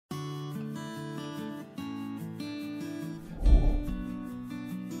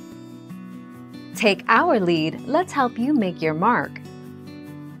take our lead, let's help you make your mark.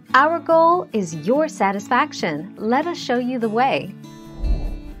 Our goal is your satisfaction. Let us show you the way.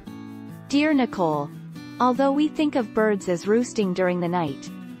 Dear Nicole, although we think of birds as roosting during the night,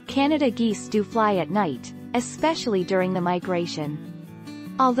 Canada geese do fly at night, especially during the migration.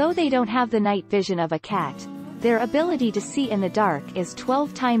 Although they don't have the night vision of a cat, their ability to see in the dark is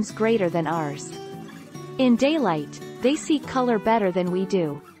 12 times greater than ours. In daylight, they see color better than we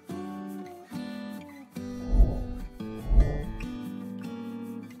do.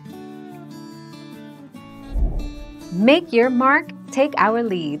 Make your mark, take our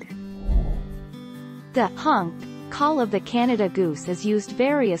lead. The honk call of the Canada goose is used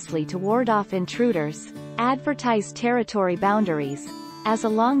variously to ward off intruders, advertise territory boundaries, as a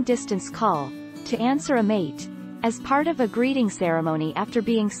long-distance call, to answer a mate, as part of a greeting ceremony after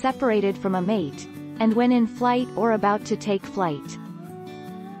being separated from a mate, and when in flight or about to take flight.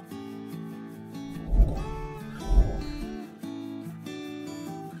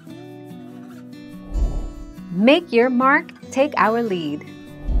 Make your mark, take our lead.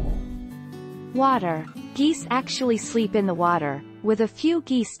 Water. Geese actually sleep in the water, with a few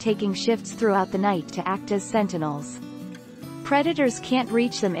geese taking shifts throughout the night to act as sentinels. Predators can't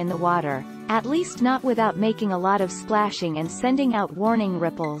reach them in the water, at least not without making a lot of splashing and sending out warning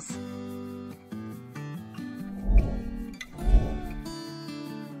ripples.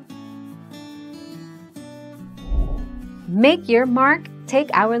 Make your mark, take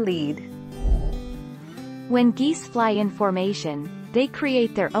our lead. When geese fly in formation, they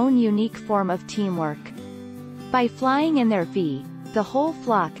create their own unique form of teamwork. By flying in their V, the whole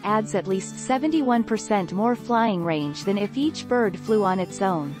flock adds at least 71% more flying range than if each bird flew on its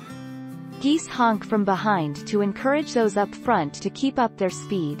own. Geese honk from behind to encourage those up front to keep up their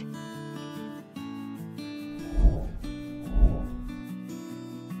speed.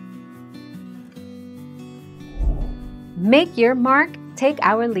 Make your mark, take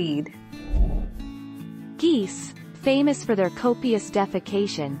our lead. Geese, famous for their copious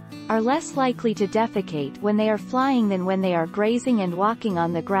defecation, are less likely to defecate when they are flying than when they are grazing and walking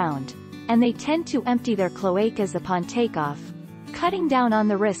on the ground, and they tend to empty their cloacas upon takeoff, cutting down on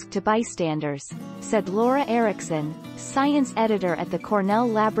the risk to bystanders, said Laura Erickson, science editor at the Cornell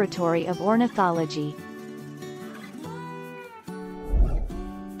Laboratory of Ornithology.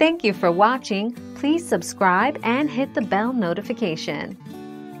 Thank you for watching. Please subscribe and hit the bell notification.